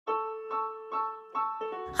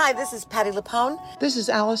Hi, this is Patti LuPone. This is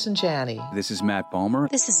Allison Janney. This is Matt Bomer.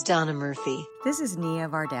 This is Donna Murphy. This is Nia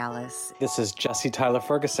Vardalos. This is Jesse Tyler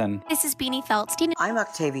Ferguson. This is Beanie Feldstein. I'm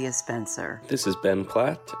Octavia Spencer. This is Ben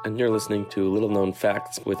Platt, and you're listening to Little Known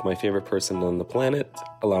Facts with my favorite person on the planet,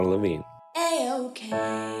 Alana Levine. A-OK.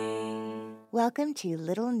 Welcome to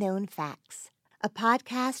Little Known Facts, a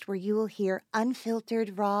podcast where you will hear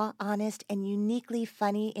unfiltered, raw, honest, and uniquely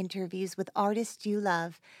funny interviews with artists you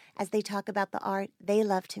love as they talk about the art they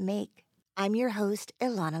love to make. I'm your host,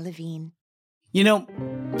 Ilana Levine. You know,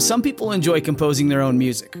 some people enjoy composing their own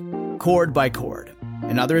music, chord by chord,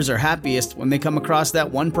 and others are happiest when they come across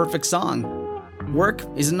that one perfect song. Work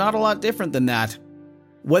is not a lot different than that.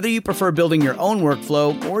 Whether you prefer building your own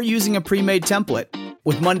workflow or using a pre-made template,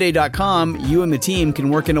 with Monday.com, you and the team can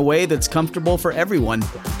work in a way that's comfortable for everyone.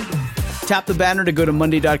 Tap the banner to go to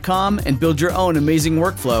Monday.com and build your own amazing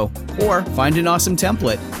workflow, or find an awesome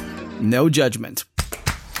template. No judgment.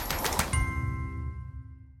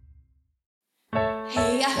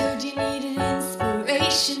 Hey, I heard you needed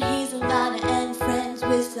inspiration. He's Alana and friends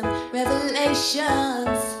with some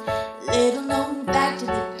revelations. Little known fact of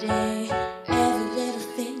the day. Every little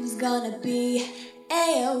thing's gonna be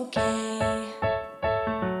A-OK.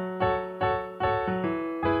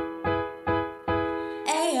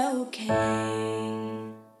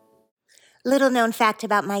 Little known fact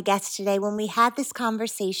about my guest today, when we had this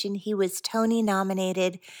conversation, he was Tony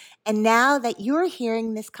nominated. And now that you're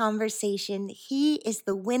hearing this conversation, he is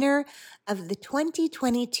the winner of the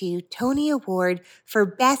 2022 Tony Award for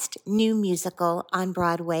Best New Musical on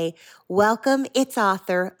Broadway. Welcome its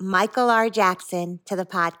author, Michael R. Jackson, to the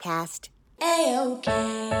podcast. A-OK.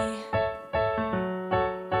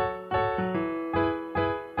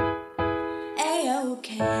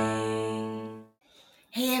 A-OK.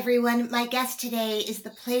 Hey everyone, my guest today is the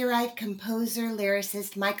playwright, composer,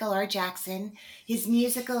 lyricist Michael R. Jackson. His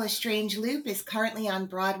musical A Strange Loop is currently on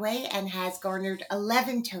Broadway and has garnered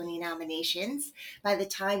 11 Tony nominations. By the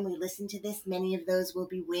time we listen to this, many of those will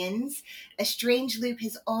be wins. A Strange Loop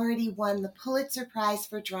has already won the Pulitzer Prize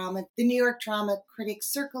for Drama, the New York Drama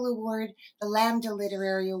Critics Circle Award, the Lambda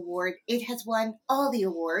Literary Award. It has won all the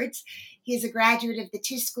awards. He is a graduate of the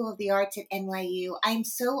Tisch School of the Arts at NYU. I'm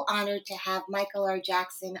so honored to have Michael R.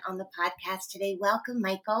 Jackson on the podcast today. Welcome,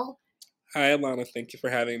 Michael. Hi, Alana. Thank you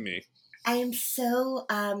for having me. I am so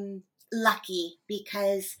lucky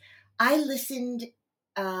because I listened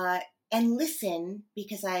and listen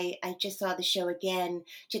because I just saw the show again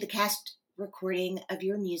to the cast recording of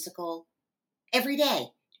your musical every day.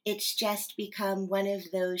 It's just become one of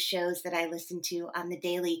those shows that I listen to on the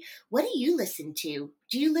daily. What do you listen to?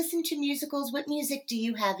 Do you listen to musicals? What music do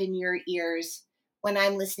you have in your ears when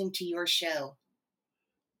I'm listening to your show?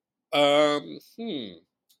 Well,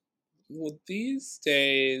 these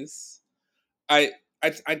days, I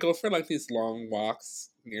go for like these long walks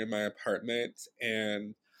near my apartment,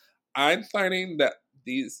 and I'm finding that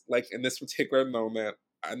these, like in this particular moment,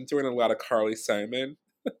 I'm doing a lot of Carly Simon.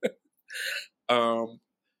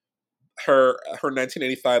 Her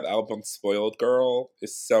 1985 album Spoiled Girl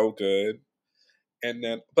is so good. And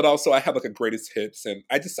then, but also I have like a greatest hits, and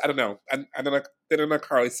I don't know. I'm in a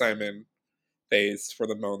Carly Simon phase for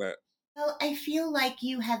the moment. Well, I feel like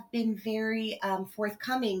you have been very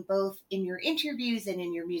forthcoming both in your interviews and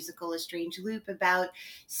in your musical A Strange Loop about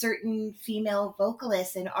certain female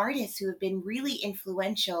vocalists and artists who have been really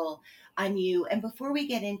influential on you. And before we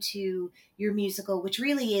get into your musical, which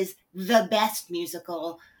really is the best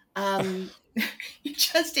musical, it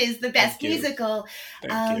just is the best musical.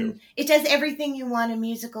 Thank you. It does everything you want a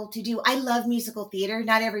musical to do. I love musical theater.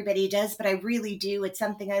 Not everybody does, but I really do. It's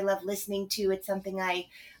something I love listening to. It's something I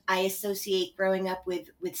associate growing up with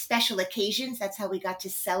special occasions. That's how we got to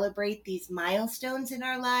celebrate these milestones in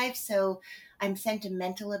our lives. So I'm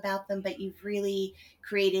sentimental about them, but you've really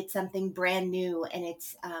created something brand new. And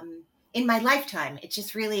it's in my lifetime. It's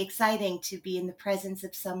just really exciting to be in the presence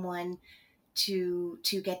of someone to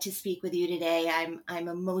get to speak with you today. I'm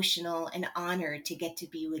emotional and honored to get to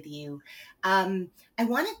be with you. I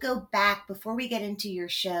want to go back before we get into your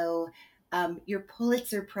show, your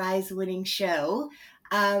Pulitzer Prize winning show.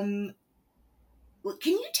 Can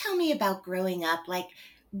you tell me about growing up? Like,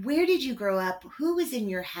 where did you grow up? Who was in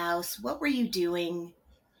your house? What were you doing?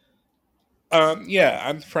 Yeah,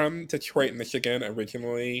 I'm from Detroit, Michigan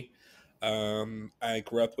originally. I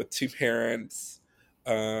grew up with two parents.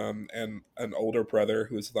 And an older brother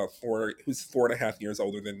who's who's 4.5 years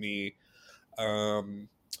older than me. I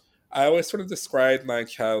always sort of describe my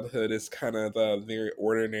childhood as kind of a very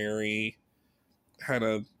ordinary, kind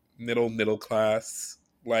of middle class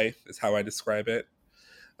life is how I describe it.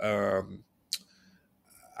 I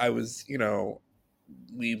was,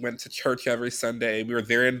 We went to church every Sunday. We were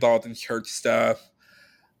very involved in church stuff.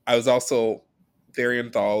 I was also very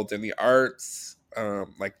involved in the arts,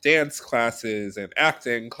 like dance classes and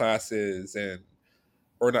acting classes,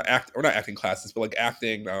 or not acting classes, but like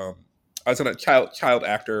acting. I was in a child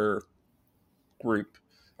actor group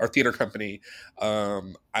or theater company.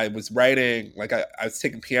 I was writing, like I was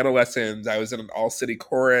taking piano lessons. I was in an all city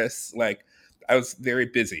chorus. Like I was very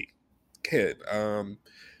busy kid.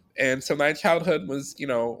 And so my childhood was,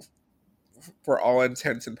 for all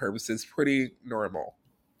intents and purposes, pretty normal.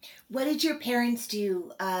 What did your parents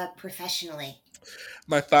do professionally?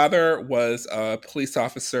 My father was a police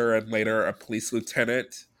officer and later a police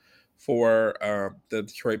lieutenant for the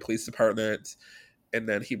Detroit Police Department. And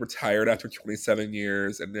then he retired after 27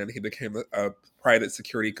 years. And then he became a private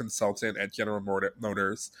security consultant at General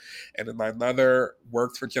Motors. And then my mother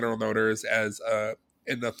worked for General Motors as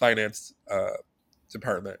in the finance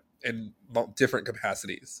department in different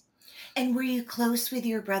capacities. And were you close with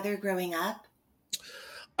your brother growing up?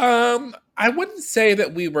 I wouldn't say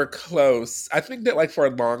that we were close. I think that like for a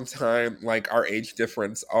long time, like our age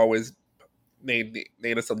difference always made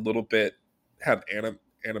us a little bit have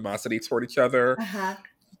animosity toward each other. Uh-huh.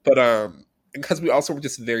 But because we also were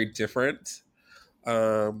just very different.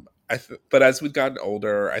 But as we've gotten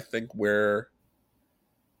older, I think we're,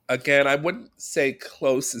 again, I wouldn't say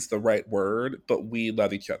close is the right word, but we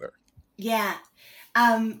love each other. Yeah.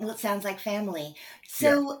 Well, it sounds like family.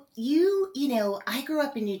 So I grew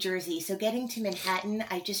up in New Jersey. So getting to Manhattan,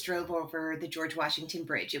 I just drove over the George Washington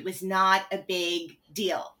Bridge. It was not a big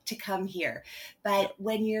deal to come here. But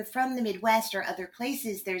when you're from the Midwest or other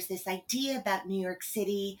places, there's this idea about New York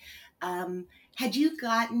City. Had you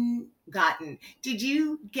did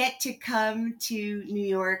you get to come to New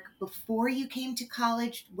York before you came to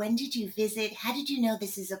college? When did you visit? How did you know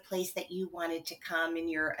this is a place that you wanted to come in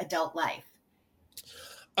your adult life?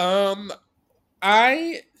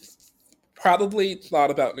 I probably thought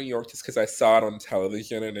about New York just because I saw it on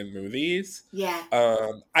television and in movies. Yeah.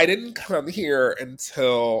 I didn't come here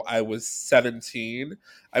until I was 17.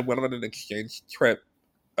 I went on an exchange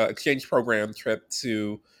program trip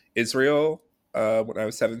to Israel when I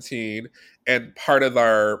was 17, and part of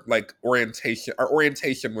our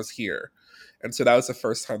orientation was here. And so that was the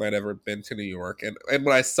first time I'd ever been to New York. And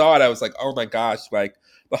when I saw it, I was like, oh my gosh, like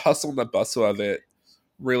the hustle and the bustle of it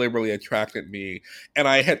really, really attracted me. And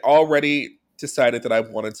I had already decided that I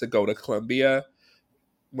wanted to go to Columbia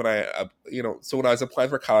when so when I was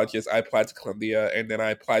applying for colleges, I applied to Columbia, and then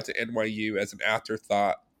I applied to NYU as an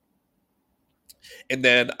afterthought. And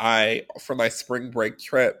then for my spring break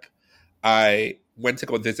trip, I went to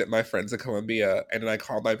go visit my friends in Columbia, and then I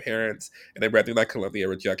called my parents and they read me my Columbia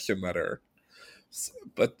rejection letter.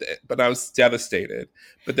 But I was devastated.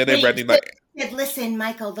 But then they read me listen,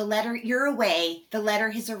 Michael, the letter, you're away. The letter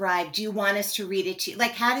has arrived. Do you want us to read it to you?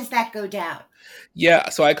 Like, how does that go down? Yeah.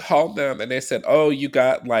 So I called them and they said, oh, you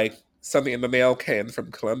got like something in the mail came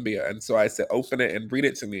from Columbia. And so I said, open it and read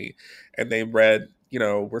it to me. And they read,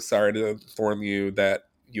 we're sorry to inform you that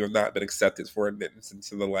you have not been accepted for admittance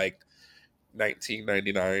into the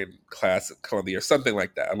 1999 class at Columbia or something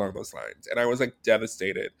like that along those lines. And I was like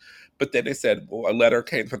devastated. But then they said, well, a letter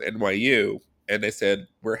came from NYU and they said,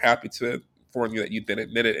 we're happy to inform you that you've been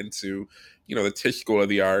admitted into, the Tisch School of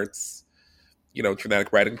the Arts,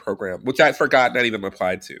 dramatic writing program, which I had forgotten I even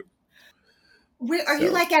applied to. Where are you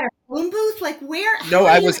like at a phone booth? Like where? No,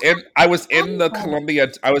 I was in a Columbia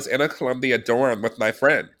dorm with my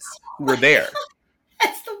friends who were there.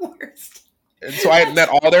 That's the worst. And so I had met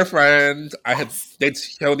all their friends. They'd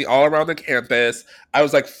show me all around the campus. I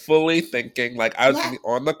was like fully thinking like I was gonna be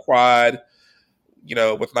on the quad,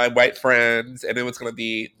 with my white friends, and it was gonna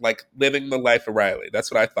be like living the life of Riley.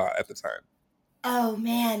 That's what I thought at the time. Oh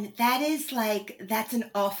man, that's an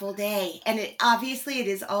awful day. And it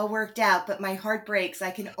is all worked out, but my heart breaks.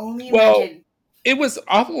 I can only imagine. It was an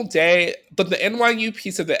awful day, but the NYU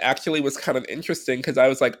piece of it actually was kind of interesting because I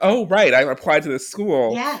was like, oh, right, I applied to this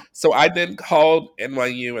school. Yeah. So I then called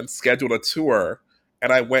NYU and scheduled a tour,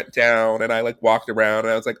 and I went down and I walked around and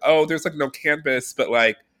I was like, oh, there's no campus, but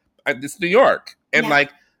it's New York. And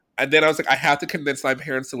and then I was like, I have to convince my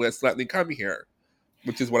parents to let me come here,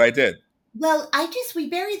 which is what I did. Well, we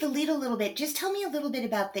buried the lead a little bit. Just tell me a little bit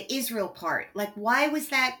about the Israel part. Like, why was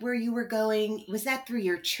that where you were going? Was that through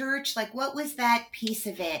your church? Like, what was that piece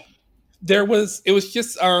of it? It was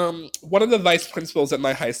just one of the vice principals at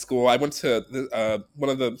my high school. I went to one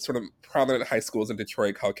of the sort of prominent high schools in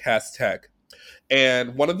Detroit called Cass Tech.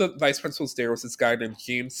 And one of the vice principals there was this guy named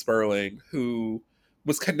Gene Sperling, who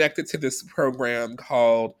was connected to this program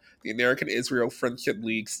called the American Israel Friendship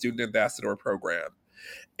League Student Ambassador Program.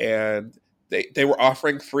 And they were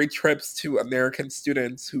offering free trips to American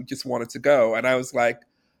students who just wanted to go. And I was like,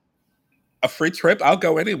 a free trip? I'll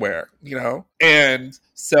go anywhere, you know? And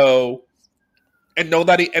so, and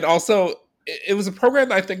nobody, and also, it was a program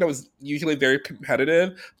that I think that was usually very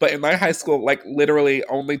competitive, but in my high school, like literally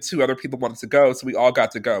only 2 other people wanted to go, so we all got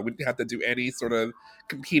to go. We didn't have to do any sort of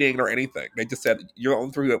competing or anything. They just said, you're the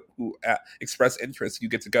only 3 who express interest, you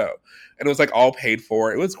get to go. And it was like all paid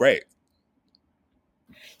for. It was great.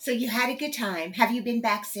 So you had a good time. Have you been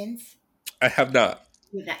back since? I have not.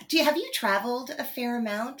 Have you traveled a fair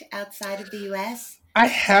amount outside of the U.S.? I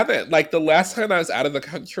haven't. Like the last time I was out of the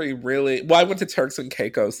country, really. Well, I went to Turks and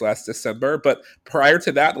Caicos last December, but prior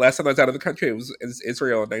to that, last time I was out of the country, it was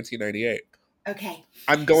Israel in 1998. Okay.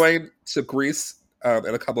 I'm going to Greece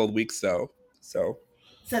in a couple of weeks, though. So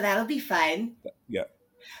that'll be fun. Yeah.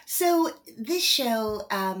 So this show,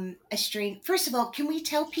 first of all, can we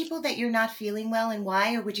tell people that you're not feeling well and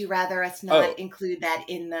why, or would you rather us not include that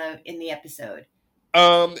in the episode?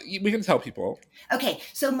 We can tell people. Okay,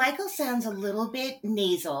 so Michael sounds a little bit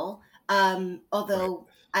nasal, although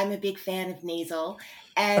right. I'm a big fan of nasal,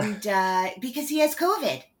 and because he has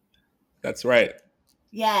COVID. That's right.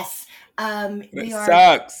 Yes.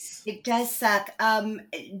 Sucks. It does suck.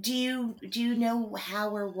 Do you know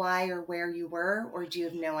how or why or where you were, or do you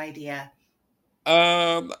have no idea?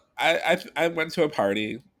 I went to a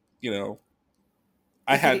party, you know.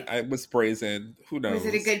 I was brazen. Who knows?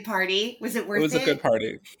 Was it a good party? Was it worth it? It was a good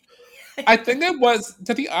party. I think it was,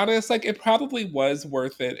 to be honest, like it probably was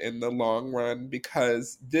worth it in the long run,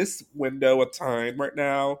 because this window of time right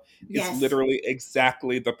now is literally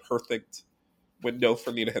exactly the perfect window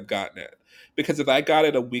for me to have gotten it. Because if I got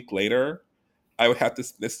it a week later, I would have to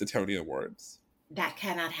miss the Tony Awards. That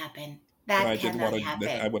cannot happen. I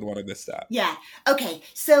wouldn't want to miss that. Yeah. Okay.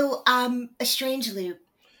 So, A Strange Loop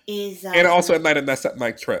is... and also it might have messed up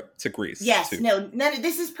my trip to Greece. Yes. Too. No,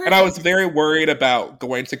 this is perfect. And I was very worried about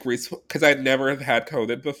going to Greece because I'd never had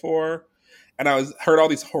COVID before. And I heard all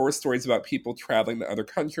these horror stories about people traveling to other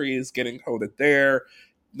countries, getting COVID there,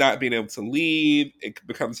 not being able to leave. It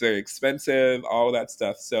becomes very expensive, all of that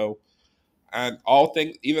stuff. So, and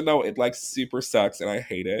even though it like super sucks and I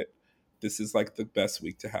hate it, this is like the best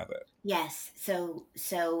week to have it. Yes. So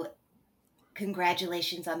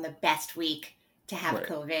congratulations on the best week to have right.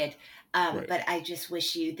 COVID. Right. But I just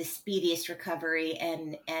wish you the speediest recovery,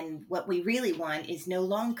 and what we really want is no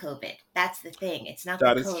long COVID. That's the thing. It's not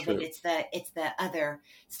that the COVID, true. it's the other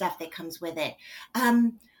stuff that comes with it.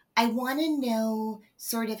 I want to know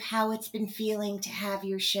sort of how it's been feeling to have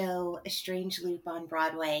your show, A Strange Loop, on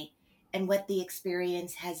Broadway, and what the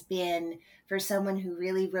experience has been for someone who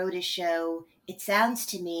really wrote a show, it sounds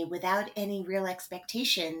to me, without any real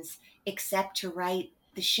expectations except to write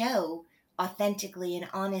the show authentically and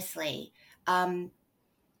honestly.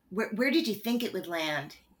 Where did you think it would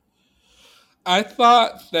land? I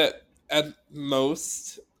thought that at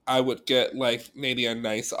most I would get like maybe a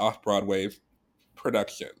nice off-Broadway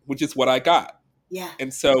production, which is what I got. Yeah.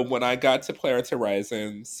 And so when I got to Playwrights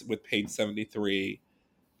Horizons with Page 73,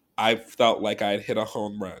 I felt like I'd hit a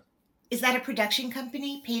home run. Is that a production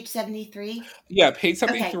company, Page 73? Yeah, Page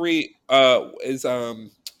 73 is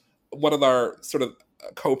one of our sort of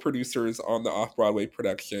co-producers on the off-Broadway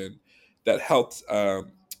production that helped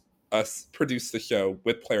us produce the show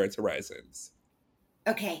with Playwrights Horizons.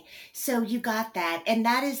 Okay, so you got that, and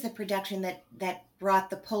that is the production that brought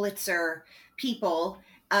the Pulitzer people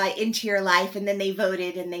into your life, and then they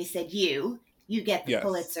voted and they said you get the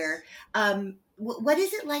Pulitzer. What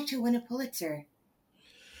is it like to win a Pulitzer?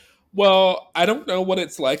 Well, I don't know what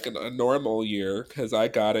it's like in a normal year, because I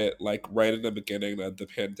got it like right in the beginning of the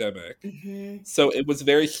pandemic. Mm-hmm. So it was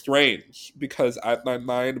very strange because my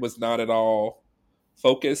mind was not at all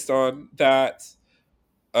focused on that.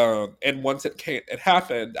 And once it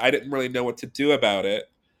happened, I didn't really know what to do about it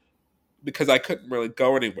because I couldn't really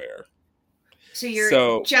go anywhere. So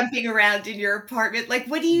you're jumping around in your apartment. Like,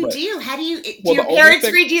 what do you do? How do you? Do your parents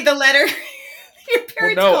read you the letter? Your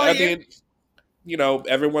parents call you? I mean, you know,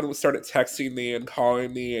 everyone started texting me and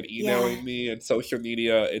calling me and emailing me and social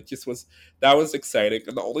media. It just that was exciting.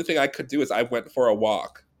 And the only thing I could do is I went for a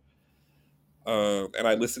walk. And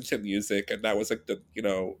I listened to music, and that was like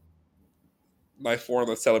my form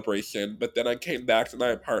of celebration. But then I came back to my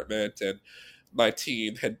apartment, and my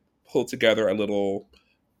team had pulled together a little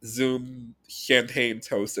Zoom champagne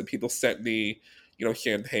toast, and people sent me,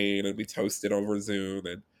 champagne, and we toasted over Zoom,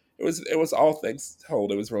 and it was all things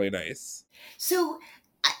told. It was really nice. So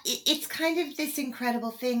it's kind of this incredible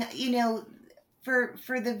thing, for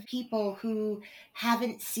the people who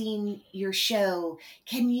haven't seen your show.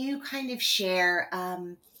 Can you kind of share,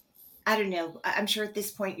 I don't know, I'm sure at this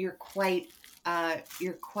point you're quite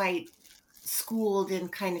you're quite schooled in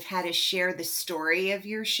kind of how to share the story of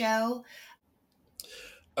your show.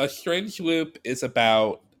 A Strange Loop is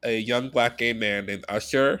about a young black gay man named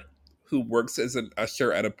Usher who works as an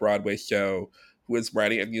usher at a Broadway show, who is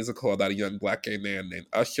writing a musical about a young black gay man named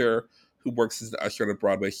Usher who works as an usher at a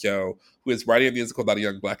Broadway show, who is writing a musical about a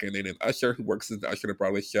young black gay man named Usher who works as an usher at a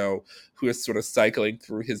Broadway show, who is sort of cycling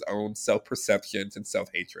through his own self-perceptions and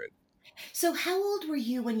self-hatred. So how old were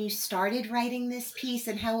you when you started writing this piece,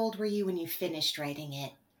 and how old were you when you finished writing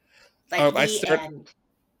it? Like end.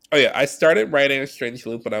 Oh yeah, I started writing A Strange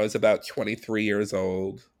Loop when I was about 23 years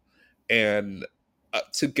old. And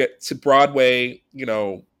to get to Broadway, you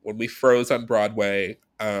know, when we froze on Broadway,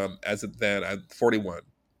 as of then, I'm 41.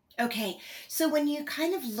 Okay. So when you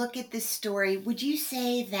kind of look at this story, would you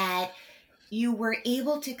say that you were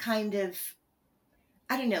able to kind of,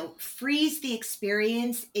 I don't know, freeze the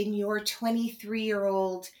experience in your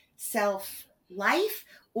 23-year-old self life?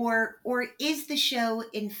 Or is the show,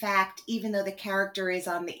 in fact, even though the character is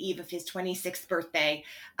on the eve of his 26th birthday,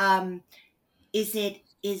 is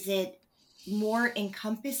it more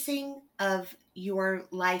encompassing of your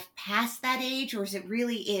life past that age, or is it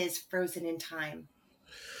really is frozen in time?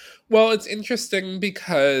 Well, it's interesting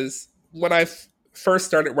because when I first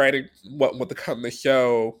started writing what would become the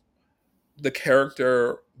show, the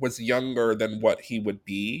character was younger than what he would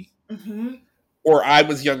be. Mm-hmm. Or I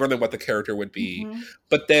was younger than what the character would be. Mm-hmm.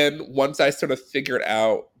 But then once I sort of figured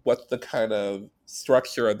out what the kind of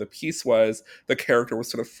structure of the piece was, the character was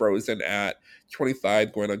sort of frozen at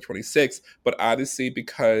 25 going on 26. But obviously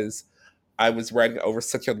because I was writing over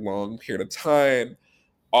such a long period of time,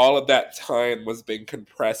 all of that time was being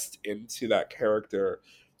compressed into that character.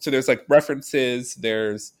 So there's like references,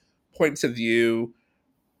 there's points of view,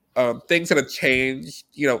 things that have changed,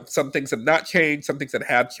 you know, some things have not changed, some things that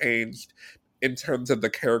have changed in terms of the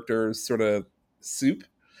character's sort of soup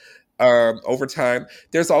over time.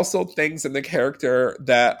 There's also things in the character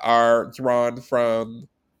that are drawn from,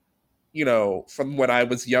 you know, from when I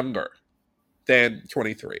was younger than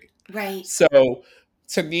 23. Right. So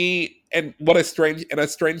to me, and A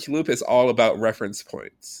Strange Loop is all about reference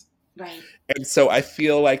points. Right. And so I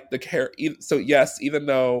feel like the character, so yes, even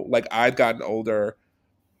though like I've gotten older,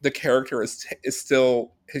 the character is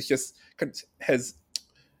still, has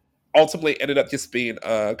ultimately ended up just being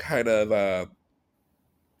a kind of a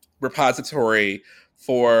repository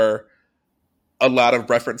for a lot of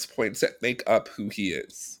reference points that make up who he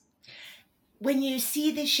is. When you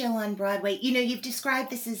see the show on Broadway, you know, you've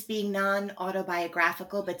described this as being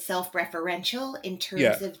non-autobiographical, but self-referential in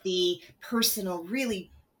terms of the personal,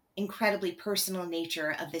 really incredibly personal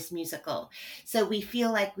nature of this musical. So we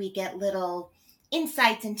feel like we get little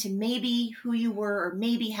insights into maybe who you were, or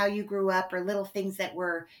maybe how you grew up, or little things that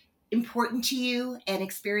were important to you and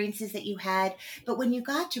experiences that you had. But when you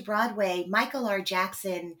got to Broadway, Michael R.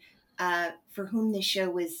 Jackson, for whom the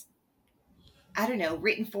show was, I don't know,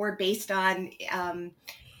 written for, based on,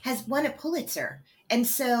 has won a Pulitzer. And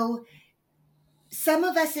so some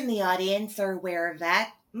of us in the audience are aware of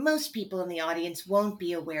that. Most people in the audience won't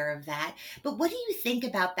be aware of that. But what do you think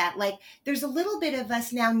about that? Like, there's a little bit of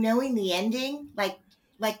us now knowing the ending.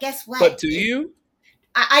 Like guess what? But do you?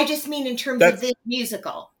 I just mean in terms of this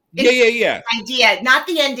musical. Yeah. Idea, not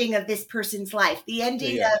the ending of this person's life. The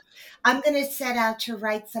ending of, I'm going to set out to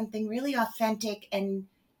write something really authentic and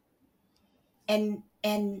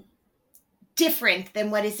different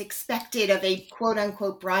than what is expected of a quote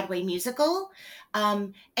unquote Broadway musical.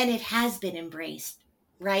 And it has been embraced,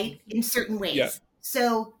 right? In certain ways. Yeah.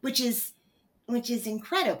 So, which is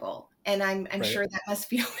incredible. And I'm Right. sure that must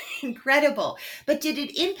feel incredible. But did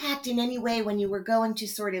it impact in any way when you were going to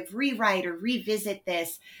sort of rewrite or revisit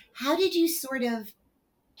this? How did you sort of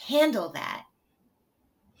handle that?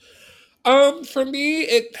 For me,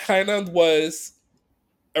 it kind of was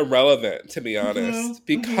irrelevant, to be honest,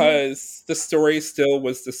 because the story still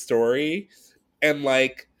was the story. And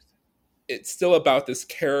like, it's still about this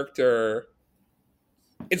character.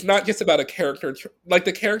 It's not just about a character. Like,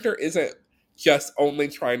 the character isn't just only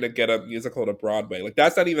trying to get a musical to Broadway. Like,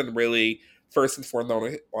 that's not even really first and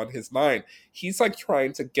foremost on his mind. He's like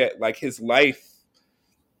trying to get like his life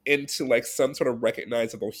into like some sort of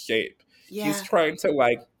recognizable shape. Yeah. He's trying to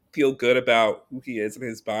like feel good about who he is in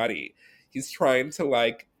his body. He's trying to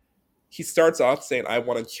like, he starts off saying, I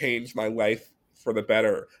want to change my life for the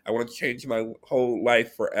better. I want to change my whole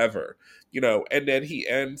life forever, you know, and then he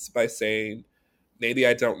ends by saying, maybe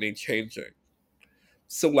I don't need changing.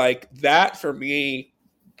 So like that for me,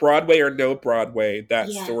 Broadway or no Broadway, that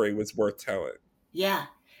story was worth telling. Yeah.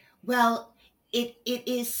 Well, it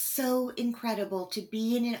is so incredible to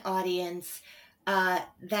be in an audience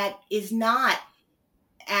that is not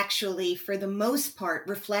actually, for the most part,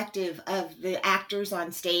 reflective of the actors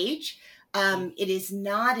on stage. It is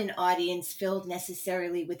not an audience filled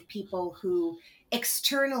necessarily with people who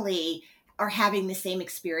externally are having the same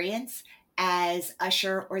experience as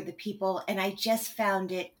Usher or the people. And I just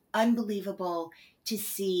found it unbelievable to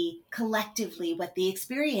see collectively what the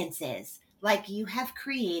experience is. Like you have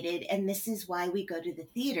created, and this is why we go to the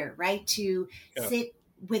theater, right? To sit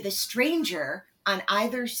with a stranger on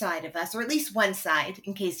either side of us, or at least one side,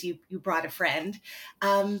 in case you brought a friend,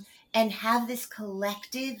 and have this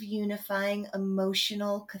collective, unifying,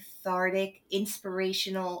 emotional, cathartic,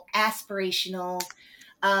 inspirational, aspirational.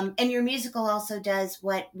 And your musical also does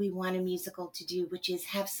what we want a musical to do, which is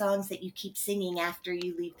have songs that you keep singing after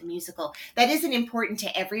you leave the musical. That isn't important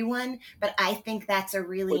to everyone, but I think that's a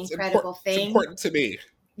really incredible thing. It's important to me.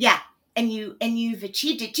 Yeah, and you've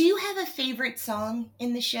achieved it. Do you have a favorite song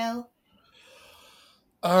in the show?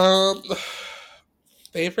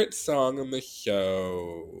 Favorite song on the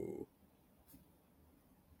show.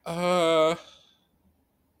 I'm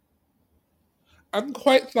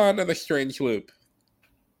quite fond of A Strange Loop.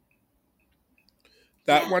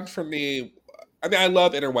 That one for me, I mean, I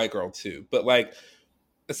love Inner White Girl too, but like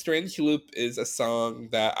A Strange Loop is a song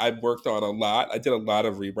that I've worked on a lot. I did a lot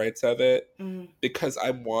of rewrites of it because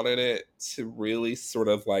I wanted it to really sort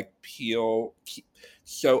of like show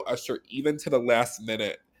Usher even to the last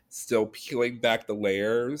minute, still peeling back the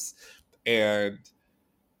layers. And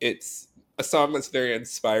it's a song that's very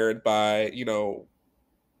inspired by,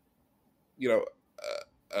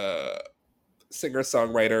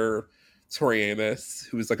 singer-songwriter Tori Amos,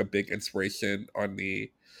 who is like a big inspiration on the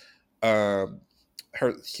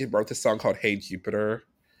she wrote this song called Hey Jupiter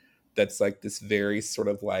that's like this very sort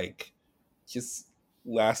of like just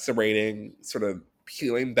lacerating, sort of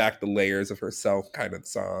peeling back the layers of herself kind of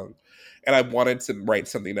song. And I wanted to write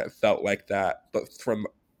something that felt like that, but through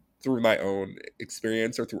my own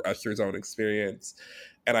experience or through Usher's own experience.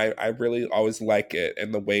 And I really always like it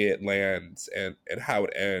and the way it lands and how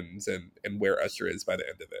it ends and where Usher is by the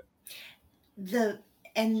end of it.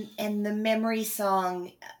 And the memory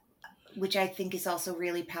song, which I think is also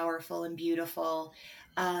really powerful and beautiful.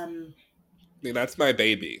 I mean, that's my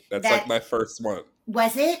baby. That's like my first one.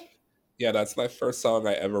 Was it? Yeah, that's my first song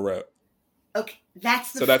I ever wrote. Okay,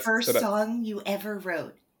 that's the first song you ever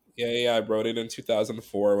wrote. Yeah, I wrote it in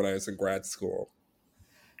 2004 when I was in grad school.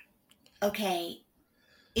 Okay,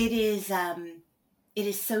 it is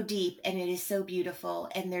so deep and it is so beautiful,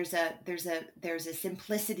 and there's a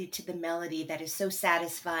simplicity to the melody that is so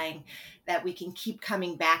satisfying that we can keep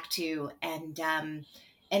coming back to, and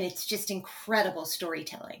it's just incredible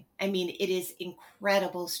storytelling. I mean, it is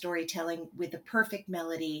incredible storytelling with the perfect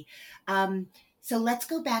melody. So let's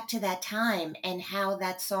go back to that time and how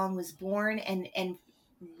that song was born and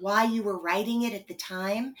why you were writing it at the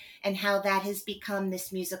time and how that has become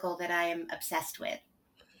this musical that I am obsessed with.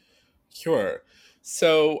 Sure.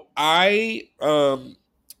 So I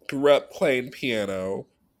grew up playing piano.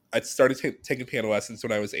 I started taking piano lessons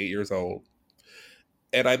when I was 8 years old.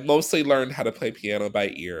 And I mostly learned how to play piano by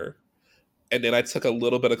ear. And then I took a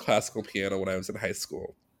little bit of classical piano when I was in high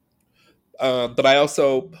school. But I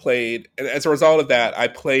also played, and as a result of that, I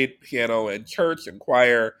played piano in church and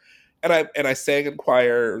choir, and I sang in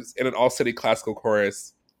choirs in an all-city classical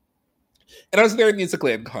chorus. And I was very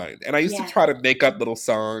musically inclined. And I used to try to make up little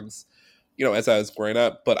songs, as I was growing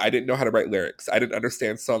up, but I didn't know how to write lyrics. I didn't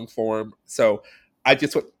understand song form. So I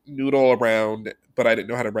just would noodle around, but I didn't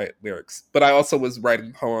know how to write lyrics. But I also was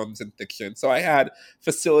writing poems and fiction. So I had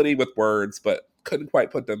facility with words, but couldn't quite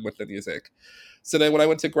put them with the music. So then when I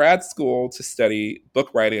went to grad school to study book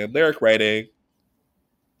writing and lyric writing,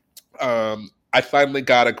 I finally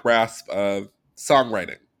got a grasp of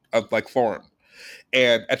songwriting, of like form.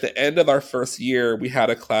 And at the end of our first year, we had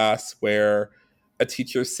a class where a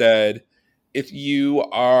teacher said, if you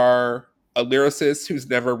are a lyricist who's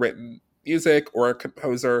never written music or a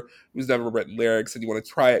composer who's never written lyrics and you want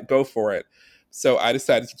to try it, go for it. So I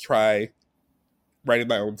decided to try writing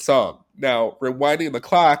my own song. Now, rewinding the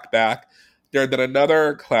clock back, there had been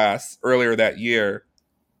another class earlier that year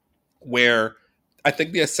where I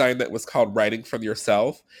think the assignment was called Writing from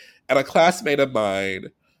Yourself. And a classmate of mine,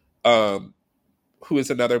 who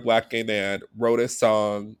is another Black gay man, wrote a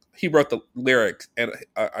song. He wrote the lyrics, and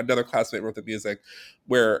another classmate wrote the music,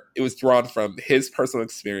 where it was drawn from his personal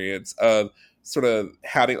experience of sort of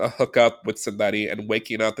having a hookup with somebody and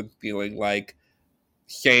waking up and feeling like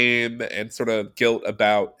shame and sort of guilt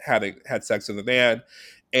about having had sex with a man.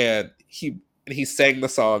 And he sang the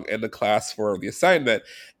song in the class for the assignment.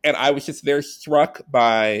 And I was just very struck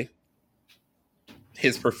by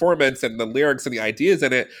his performance and the lyrics and the ideas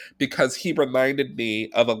in it, because he reminded me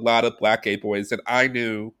of a lot of Black gay boys that I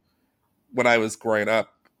knew when I was growing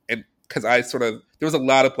up. And because there was a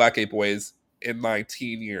lot of Black gay boys in my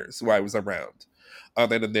teen years who I was around,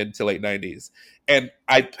 in the mid to late 90s. And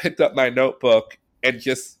I picked up my notebook, and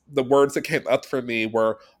just the words that came up for me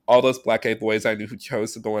were all those Black gay boys I knew who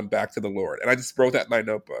chose to go on back to the Lord. And I just wrote that in my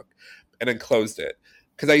notebook and then closed it.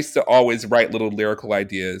 Because I used to always write little lyrical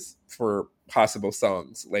ideas for possible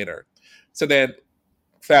songs later. So then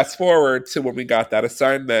fast forward to when we got that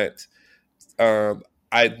assignment,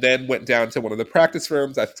 I then went down to one of the practice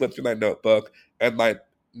rooms. I flipped through my notebook, and my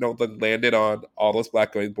notebook landed on all those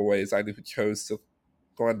Black gay boys I knew who chose to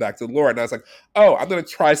go on back to the Lord. And I was like, oh, I'm going to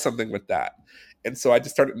try something with that. And so I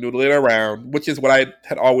just started noodling around, which is what I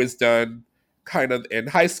had always done kind of in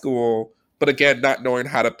high school, but again, not knowing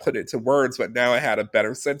how to put it to words, but now I had a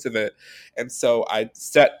better sense of it. And so I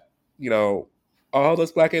set, all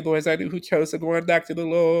those Black gay boys I knew who chose to go on back to the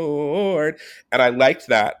Lord. And I liked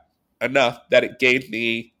that enough that it gave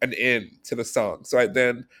me an end to the song. So I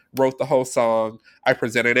then wrote the whole song. I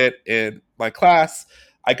presented it in my class.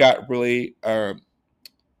 I got really, it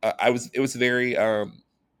was very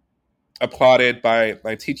applauded by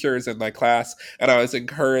my teachers in my class, and I was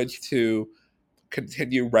encouraged to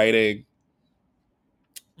continue writing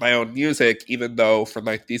my own music, even though for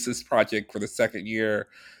my thesis project for the second year,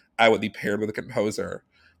 I would be paired with a composer.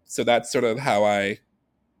 So that's sort of how I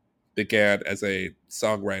began as a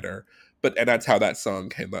songwriter, and that's how that song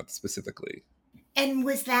came up specifically. And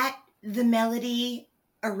was that the melody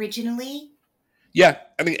originally? Yeah,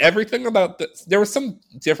 I mean, everything about there were some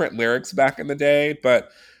different lyrics back in the day,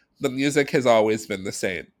 but the music has always been the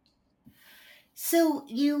same. So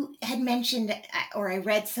you had mentioned, or I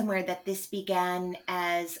read somewhere, that this began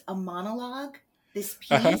as a monologue, this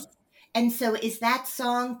piece. Uh-huh. And so is that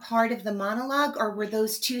song part of the monologue, or were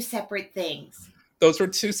those two separate things? Those were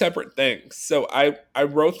two separate things. So I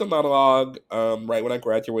wrote the monologue right when I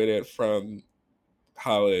graduated from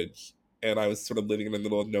college, and I was sort of living in the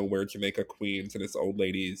middle of nowhere, Jamaica, Queens, in this old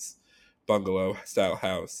lady's bungalow style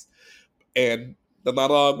house. And the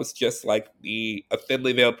monologue was just like a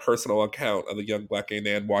thinly veiled personal account of a young Black gay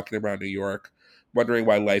man walking around New York, wondering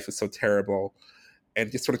why life is so terrible,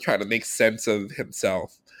 and just sort of trying to make sense of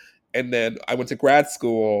himself. And then I went to grad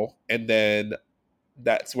school, and then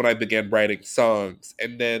that's when I began writing songs.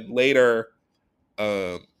 And then later,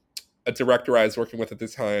 a director I was working with at the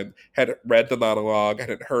time had read the monologue,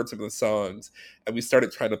 had heard some of the songs, and we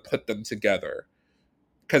started trying to put them together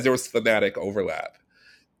because there was thematic overlap.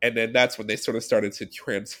 And then that's when they sort of started to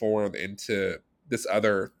transform into this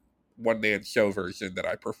other one-man show version that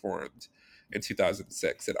I performed in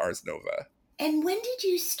 2006 at Ars Nova. And when did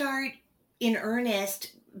you start in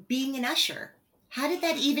earnest being an usher? How did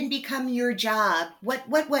that even become your job? What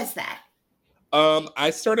was that? I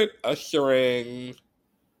started ushering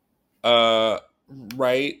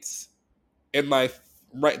right in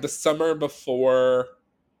the summer before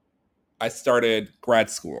I started grad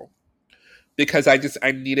school. Because I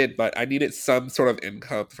needed some sort of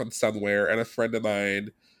income from somewhere, and a friend of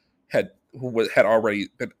mine had already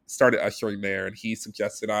started ushering there, and he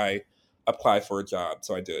suggested I apply for a job,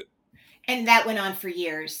 so I did. And that went on for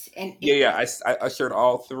years. And I ushered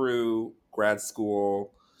all through grad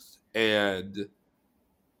school, and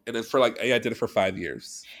then I did it for 5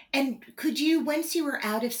 years. And could you, once you were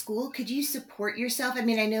out of school, could you support yourself? I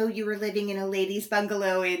mean, I know you were living in a lady's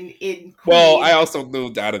bungalow in Queens. Well, I also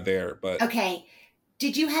moved out of there, but... Okay.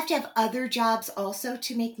 Did you have to have other jobs also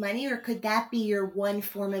to make money, or could that be your one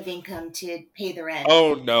form of income to pay the rent?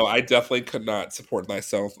 Oh, no, I definitely could not support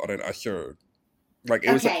myself on an usher. Like,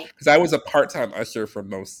 it was... Because I was a part-time usher for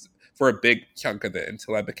a big chunk of it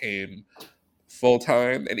until I became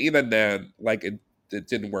full-time. And even then, it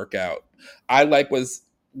didn't work out. I was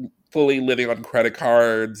fully living on credit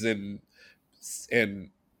cards and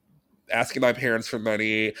asking my parents for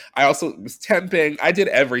money. I also was temping. I did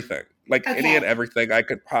everything, any and everything I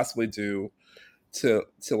could possibly do to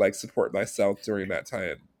support myself during that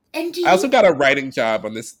time. And I also got a writing job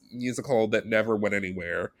on this musical that never went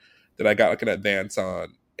anywhere, that I got an advance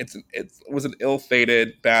on. It was an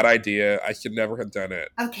ill-fated, bad idea. I should never have done it.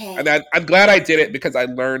 Okay. And I'm glad I did it, because I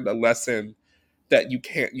learned a lesson that you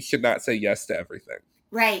should not say yes to everything.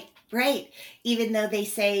 Right. Even though they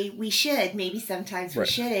say we should, maybe sometimes we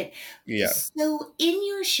shouldn't. Yeah. So in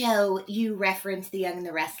your show, you reference The Young and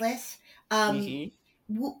the Restless.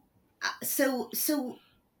 So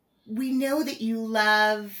we know that you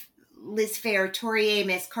love Liz Phair, Tori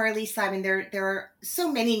Amos, Carly Simon. There are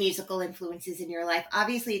so many musical influences in your life.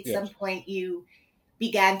 Obviously, at some point you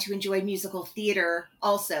began to enjoy musical theater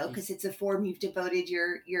also, because it's a form you've devoted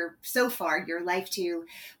your so far your life to.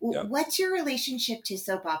 Yep. What's your relationship to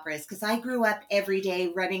soap operas? Because I grew up every day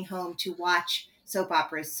running home to watch soap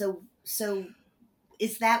operas. So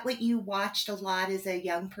is that what you watched a lot as a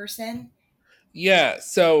young person? Yeah,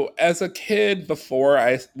 so as a kid, before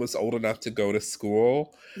I was old enough to go to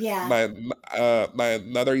school, Yeah. my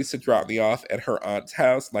mother used to drop me off at her aunt's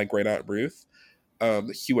house, my great aunt Ruth.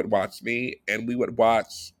 She would watch me, and we would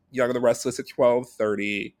watch Young and the Restless at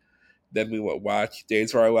 12:30. Then we would watch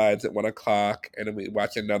Days of Our Lives at 1:00, and then we'd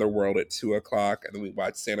watch Another World at 2:00, and then we'd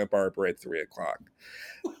watch Santa Barbara at 3:00.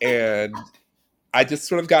 And I just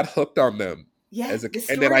sort of got hooked on them. Yeah, the stories.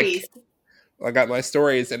 And then I got my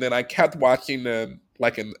stories, and then I kept watching them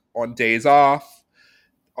like on days off,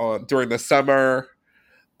 during the summer.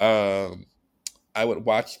 I would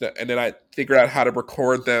watch them, and then I figured out how to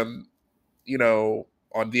record them,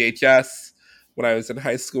 on VHS when I was in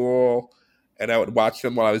high school, and I would watch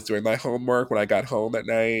them while I was doing my homework when I got home at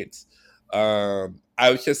night. I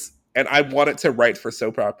wanted to write for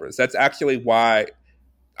soap operas. That's actually why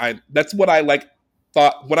that's what I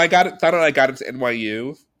thought when I got into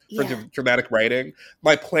NYU for dramatic writing.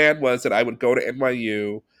 My plan was that I would go to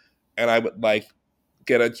NYU and I would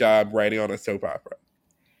get a job writing on a soap opera.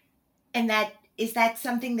 And is that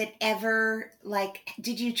something that ever,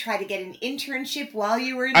 did you try to get an internship while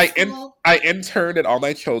you were in school? I interned at All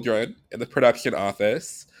My Children in the production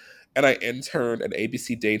office, and I interned at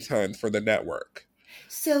ABC Daytime for the network.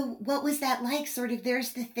 So what was that like? Sort of,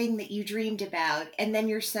 there's the thing that you dreamed about, and then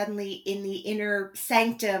you're suddenly in the inner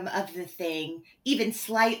sanctum of the thing, even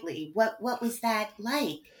slightly. What was that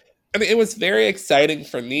like? I mean, it was very exciting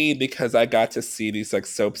for me because I got to see these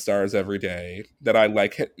soap stars every day that I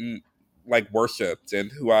worshipped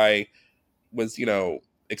and who I was,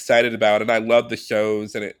 excited about, and I loved the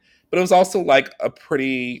shows but it was also a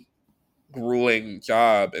pretty grueling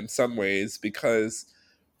job in some ways because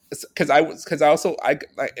I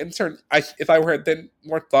interned. If I had been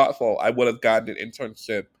more thoughtful, I would have gotten an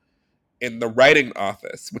internship in the writing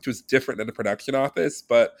office, which was different than the production office,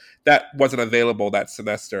 but that wasn't available that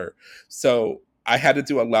semester. So I had to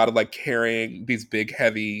do a lot of carrying these big,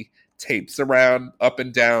 heavy tapes around up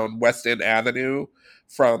and down West End Avenue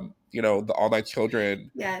from, the All My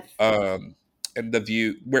Children. Yes. And The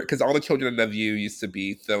View, because All the Children and The View used to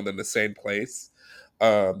be filmed in the same place.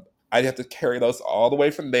 I'd have to carry those all the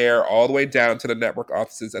way from there, all the way down to the network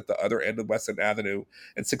offices at the other end of West End Avenue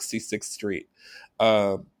and 66th Street.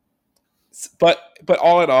 But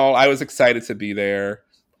all in all, I was excited to be there.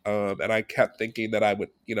 And I kept thinking that I would,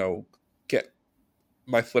 get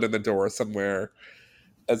my foot in the door somewhere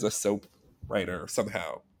as a soap writer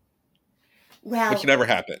somehow. Well, which never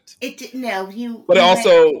happened. It didn't. No, But it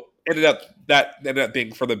also ended up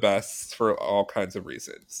being for the best for all kinds of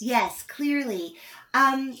reasons. Yes, clearly.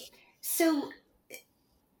 So,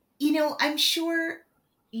 I'm sure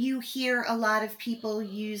you hear a lot of people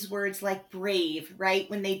use words like brave, right,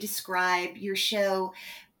 when they describe your show.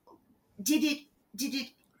 Did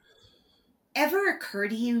it ever occur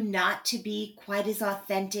to you not to be quite as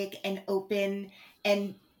authentic and open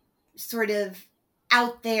and sort of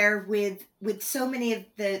out there with so many of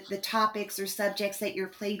the topics or subjects that your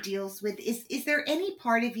play deals with? Is there any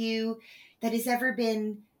part of you that has ever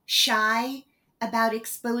been shy about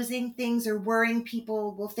exposing things or worrying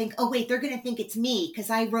people will think, oh wait, they're going to think it's me because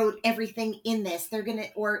I wrote everything in this? They're going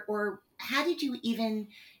to, or how did you even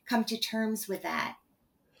come to terms with that?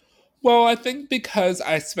 Well, I think because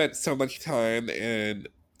I spent so much time in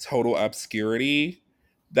total obscurity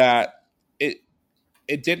that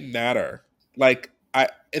it didn't matter.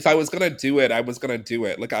 If I was gonna do it, I was gonna do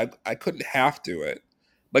it. I couldn't half do it.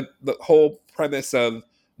 The whole premise of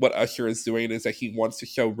what Usher is doing is that he wants to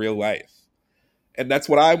show real life. And that's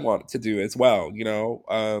what I want to do as well,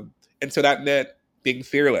 and so that meant being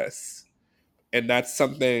fearless. And that's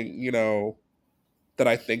something, that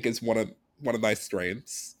I think is one of my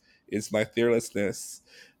strengths, is my fearlessness.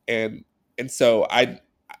 And so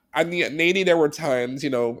I mean, maybe there were times,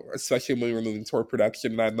 especially when we were moving toward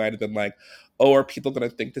production, and I might have been like, oh, are people going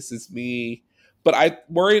to think this is me? But I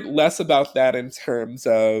worried less about that in terms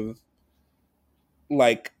of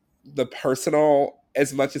the personal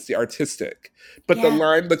as much as the artistic. But the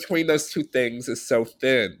line between those two things is so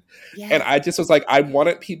thin. Yeah. And I just was I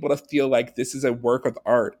wanted people to feel like this is a work of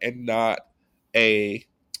art and not a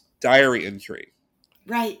diary entry.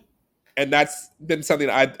 Right. And that's been something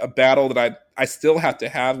a battle that I still have to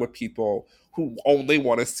have with people who only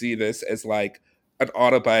want to see this as an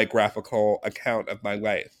autobiographical account of my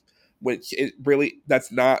life, which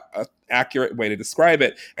that's not an accurate way to describe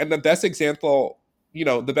it. And the best example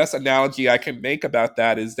the best analogy I can make about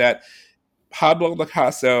that is that Pablo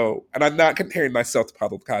Picasso, and I'm not comparing myself to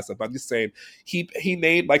Pablo Picasso, but I'm just saying he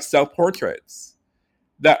made like self-portraits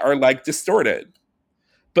that are like distorted.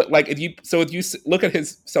 But like if you look at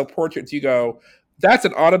his self-portraits, you go, that's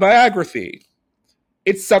an autobiography.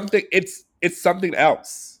 It's something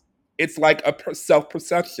else. It's like a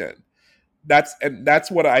self-perception.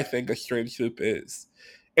 That's what I think A Strange Loop is.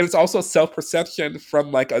 And it's also self-perception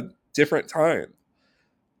from like a different time.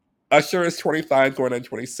 Usher is 25 going on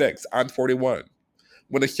 26. I'm 41.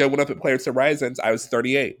 When the show went up at Players Horizons, I was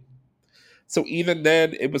 38. So even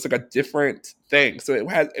then, it was like a different thing. So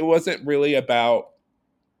it wasn't really about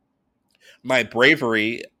my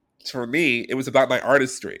bravery. For me, it was about my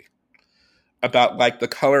artistry, about like the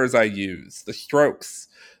colors I use, the strokes,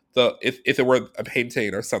 if it were a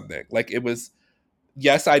painting or something. Like it was,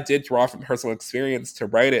 yes, I did draw from personal experience to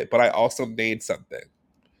write it, but I also made something.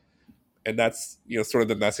 And that's, sort of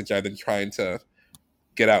the message I've been trying to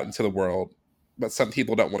get out into the world. But some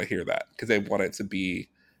people don't want to hear that because they want it to be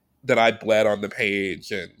that I bled on the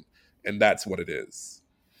page and that's what it is.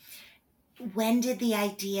 When did the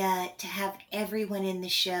idea to have everyone in the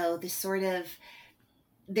show, the sort of,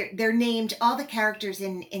 they're named, all the characters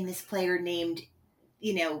in this play are named,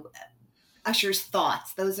 Usher's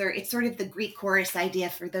thoughts. It's sort of the Greek chorus idea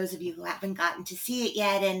for those of you who haven't gotten to see it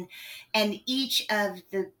yet. And each of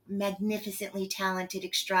the magnificently talented,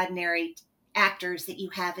 extraordinary actors that you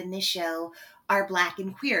have in this show are Black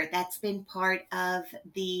and queer. That's been part of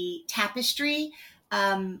the tapestry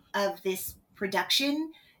of this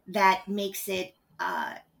production that makes it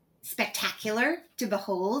spectacular to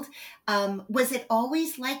behold. Was it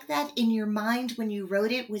always like that in your mind when you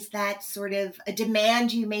wrote it? Was that sort of a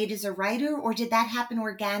demand you made as a writer, or did that happen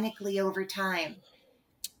organically over time?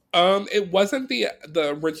 It wasn't the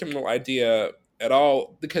original idea at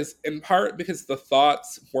all, in part because the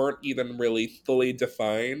thoughts weren't even really fully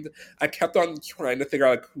defined. I kept on trying to figure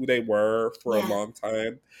out like who they were for a long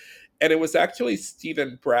time. And it was actually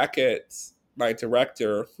Stephen Brackett, my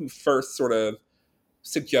director, who first sort of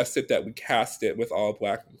suggested that we cast it with all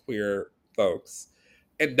Black and queer folks.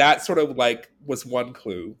 And that sort of like was one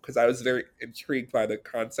clue, because I was very intrigued by the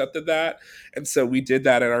concept of that. And so we did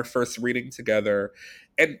that in our first reading together.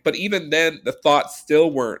 But even then, the thoughts still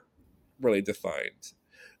weren't really defined.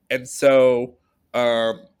 And so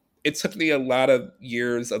it took me a lot of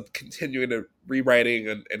years of continuing to rewriting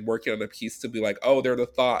and working on the piece to be like, oh, they're the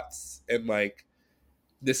thoughts. And like,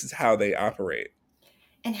 this is how they operate.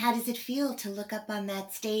 And how does it feel to look up on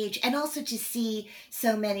that stage and also to see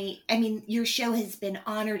so many? I mean, your show has been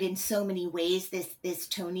honored in so many ways this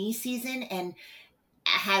Tony season, and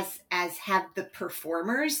have the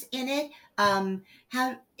performers in it.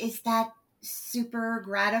 How is that super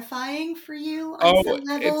gratifying for you on some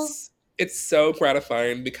level? It's so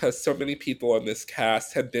gratifying because so many people on this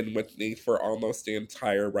cast have been with me for almost the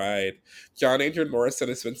entire ride. John Adrian Morrison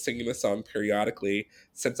has been singing the song periodically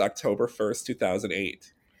since October 1st,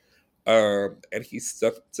 2008. And he's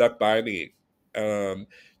stuck by me.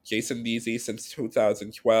 Jason Deasy since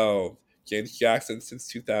 2012. James Jackson since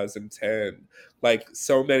 2010. Like,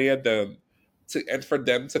 so many of them. And for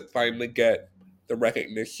them to finally get the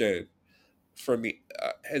recognition for me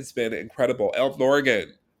has been incredible. Elle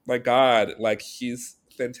Morgan, my God, like, she's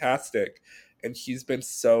fantastic. And she's been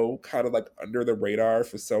so kind of like under the radar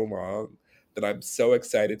for so long that I'm so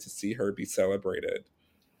excited to see her be celebrated.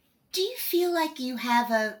 Do you feel like you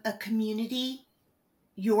have a community,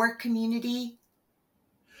 your community?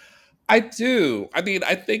 I do. I mean,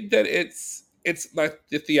 I think that it's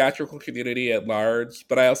the theatrical community at large,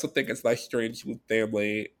 but I also think it's my Strange Loop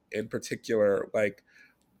family in particular, like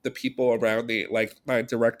the people around me, like my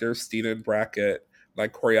director, Stephen Brackett, my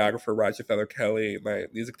choreographer, Raja Feather Kelly, my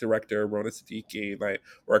music director, Rona Siddiqui, my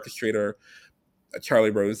orchestrator,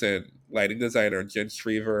 Charlie Rosen, lighting designer, Jen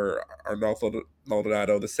Shriver, Arnolfo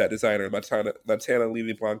Maldonado, the set designer, Montana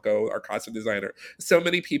Levy Blanco, our costume designer. So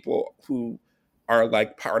many people who are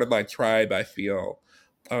like part of my tribe, I feel.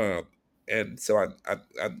 And so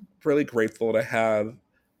I'm really grateful to have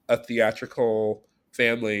a theatrical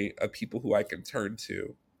family of people who I can turn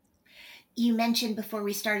to. You mentioned before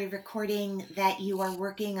we started recording that you are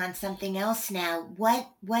working on something else now.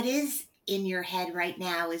 What is in your head right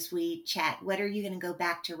now as we chat? What are you going to go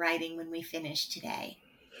back to writing when we finish today?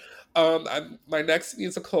 My next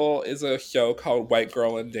musical is a show called White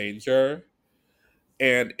Girl in Danger,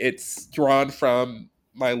 and it's drawn from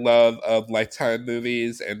my love of Lifetime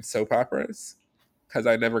movies and soap operas, because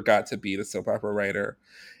I never got to be the soap opera writer.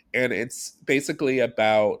 And it's basically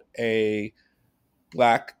about a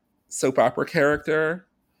Black soap opera character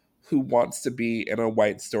who wants to be in a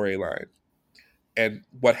white storyline. and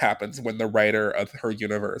what happens when the writer of her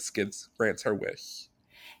universe grants her wish.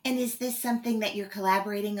 And is this something that you're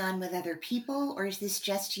collaborating on with other people, or is this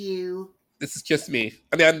just you? This is just me.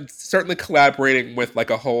 I mean, I'm certainly collaborating with like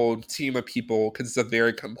a whole team of people because it's a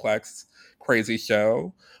very complex, crazy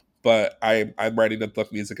show. But I'm writing the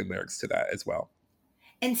book music and lyrics to that as well.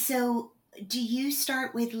 And so, do you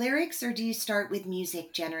start with lyrics or do you start with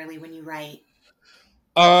music generally when you write?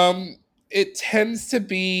 It tends to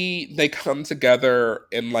be they come together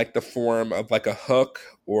in like the form of like a hook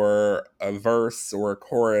or a verse or a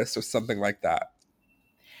chorus or something like that.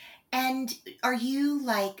 And are you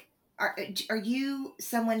like, are you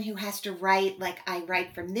someone who has to write, like, I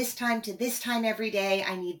write from this time to this time every day,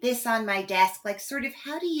 I need this on my desk, like, sort of,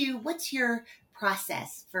 what's your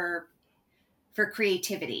process for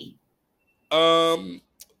creativity?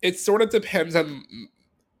 It sort of depends on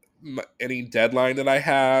any deadline that I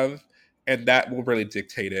have, and that will really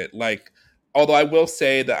dictate it. Like, although I will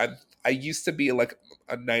say that I used to be like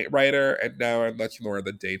a night writer, and now I'm much more of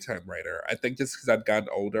the daytime writer. I think just because I've gotten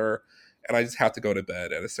older, and I just have to go to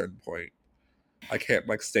bed at a certain point. I can't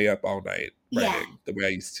like stay up all night writing the way I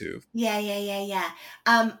used to. Yeah.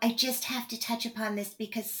 I just have to touch upon this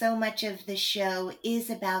because so much of the show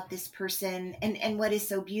is about this person, and what is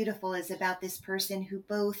so beautiful is about this person who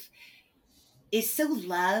both is so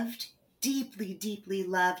loved, deeply, deeply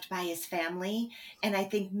loved by his family. And I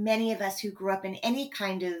think many of us who grew up in any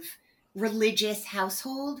kind of religious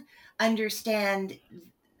household understand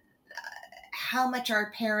how much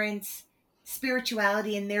our parents'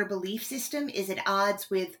 spirituality and their belief system is at odds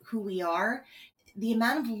with who we are. The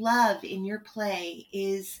amount of love in your play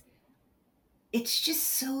it's just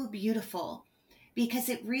so beautiful because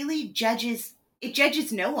it really judges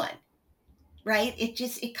no one, right?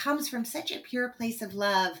 It comes from such a pure place of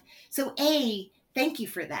love. So thank you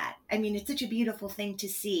for that. I mean, it's such a beautiful thing to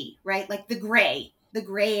see, right? Like the gray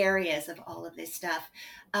areas of all of this stuff.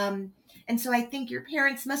 And so I think your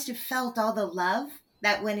parents must have felt all the love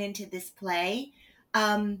that went into this play.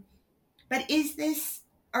 But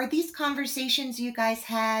are these conversations you guys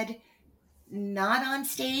had not on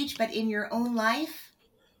stage, but in your own life?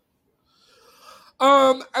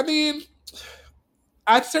 I mean,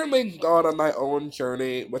 I've certainly gone on my own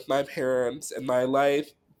journey with my parents in my life,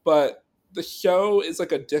 but the show is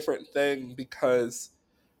like a different thing because,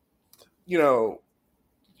 you know,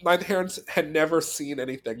 my parents had never seen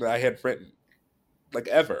anything that I had written, like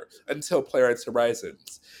ever, until Playwrights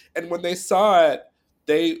Horizons. And when they saw it,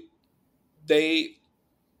 they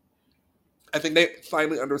I think they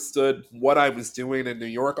finally understood what I was doing in New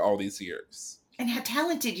York all these years. And how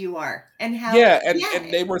talented you are. And how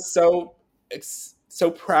and they were so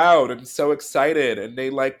proud and so excited, and they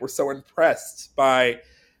like were so impressed by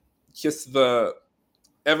just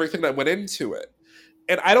everything that went into it.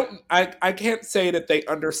 And I can't say that they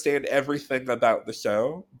understand everything about the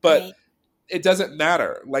show, but right. It doesn't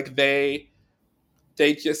matter. Like they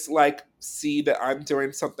just like see that I'm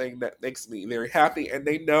doing something that makes me very happy, and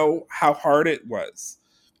they know how hard it was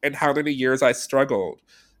and how many years I struggled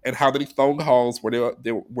and how many phone calls where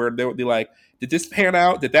they would be like, did this pan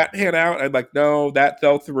out? Did that pan out? And I'm like, no, that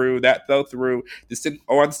fell through. This didn't,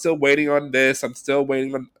 I'm still waiting on this. I'm still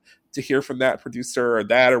waiting to hear from that producer or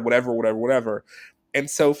that or whatever. And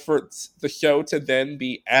so for the show to then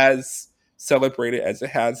be as celebrated as it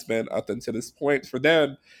has been up until this point for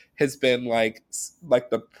them has been like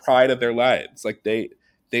the pride of their lives. Like they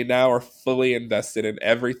now are fully invested in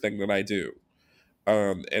everything that I do,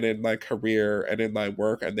 and in my career and in my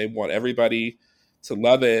work, and they want everybody to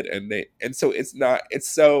love it. And so it's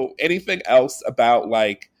so anything else about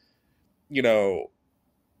like, you know,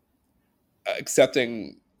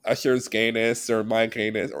 accepting Usher's gayness or my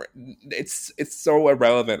gayness, or it's so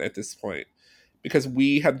irrelevant at this point because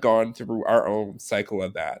we have gone through our own cycle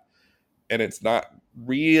of that, and it's not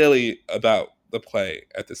really about the play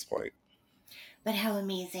at this point. But how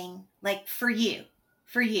amazing, like for you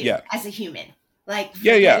as a human, like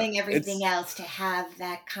forgetting everything else to have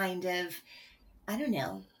that kind of, I don't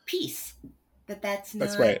know, peace.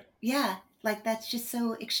 That's right. Yeah, like that's just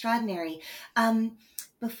so extraordinary.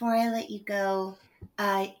 Before I let you go,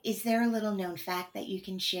 is there a little known fact that you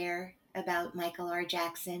can share about Michael R.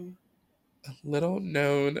 Jackson? A little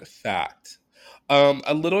known fact.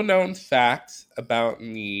 A little known fact about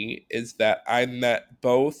me is that I met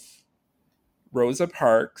both Rosa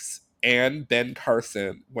Parks and Ben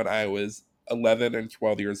Carson when I was 11 and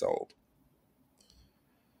 12 years old.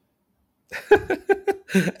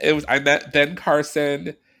 I met Ben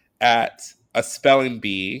Carson at a spelling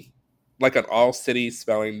bee, like an all-city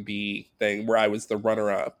spelling bee thing where I was the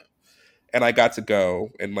runner-up. And I got to go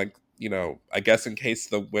and like, you know, I guess in case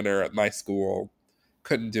the winner at my school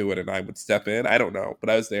couldn't do it and I would step in. I don't know, but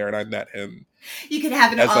I was there and I met him. You could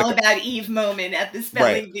have an as All like About Eve moment at the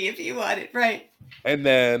spelling bee if you wanted, right? And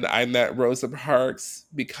then I met Rosa Parks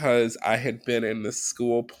because I had been in the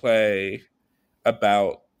school play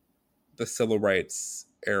about the civil rights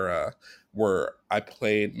era where I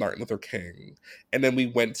played Martin Luther King. And then we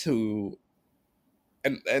went to,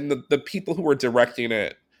 and the people who were directing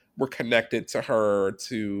it were connected to her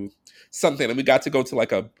to something. And we got to go to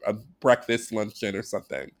like a breakfast luncheon or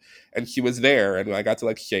something. And she was there and I got to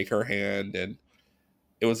like shake her hand. And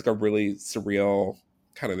it was like a really surreal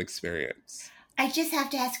kind of experience. I just have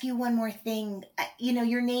to ask you one more thing. You know,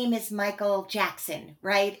 your name is Michael Jackson,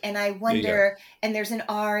 right? And I wonder, and there's an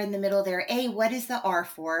R in the middle there. What is the R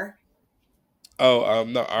for? Oh,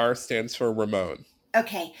 the R stands for Ramon.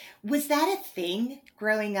 Okay. Was that a thing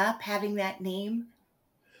growing up, having that name?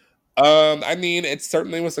 I mean, it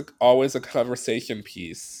certainly was always a conversation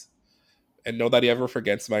piece. And nobody ever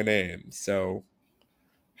forgets my name. So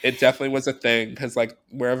it definitely was a thing. Because, like,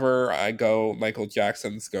 wherever I go, Michael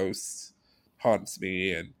Jackson's ghost haunts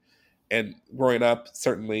me, and growing up,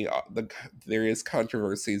 certainly the various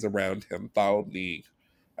controversies around him followed me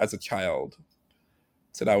as a child,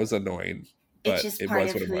 so that was annoying. But it's just part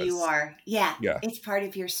was of what it who was. You are. Yeah, yeah, it's part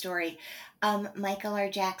of your story. Michael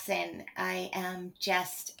R. Jackson, I am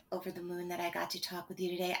just over the moon that I got to talk with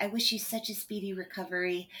you today. I wish you such a speedy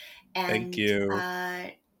recovery, and thank you.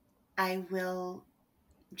 I will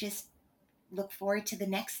just look forward to the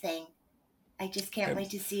next thing. I just can't wait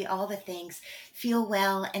to see all the things. Feel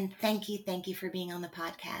well, and thank you for being on the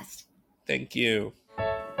podcast. Thank you.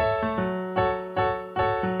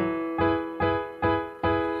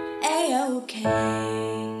 A-okay.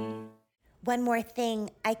 One more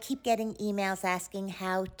thing. I keep getting emails asking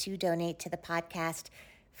how to donate to the podcast.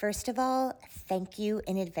 First of all, thank you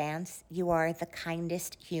in advance. You are the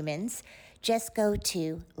kindest humans. Just go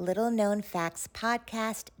to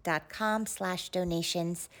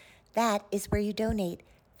littleknownfactspodcast.com/donations. That is where you donate.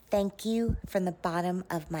 Thank you from the bottom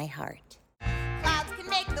of my heart. Clouds can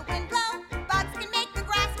make the wind blow, bugs can make the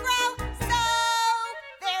grass grow. So,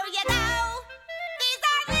 there you go. These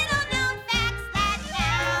are little known facts that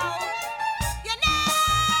now you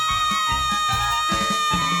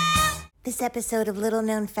know. This episode of Little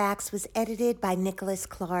Known Facts was edited by Nicholas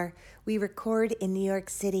Clark. We record in New York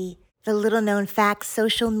City. The Little Known Facts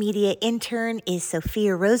social media intern is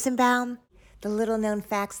Sophia Rosenbaum. The Little Known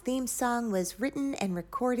Facts theme song was written and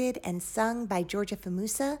recorded and sung by Georgia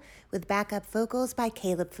Famusa with backup vocals by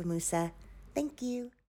Caleb Famusa. Thank you.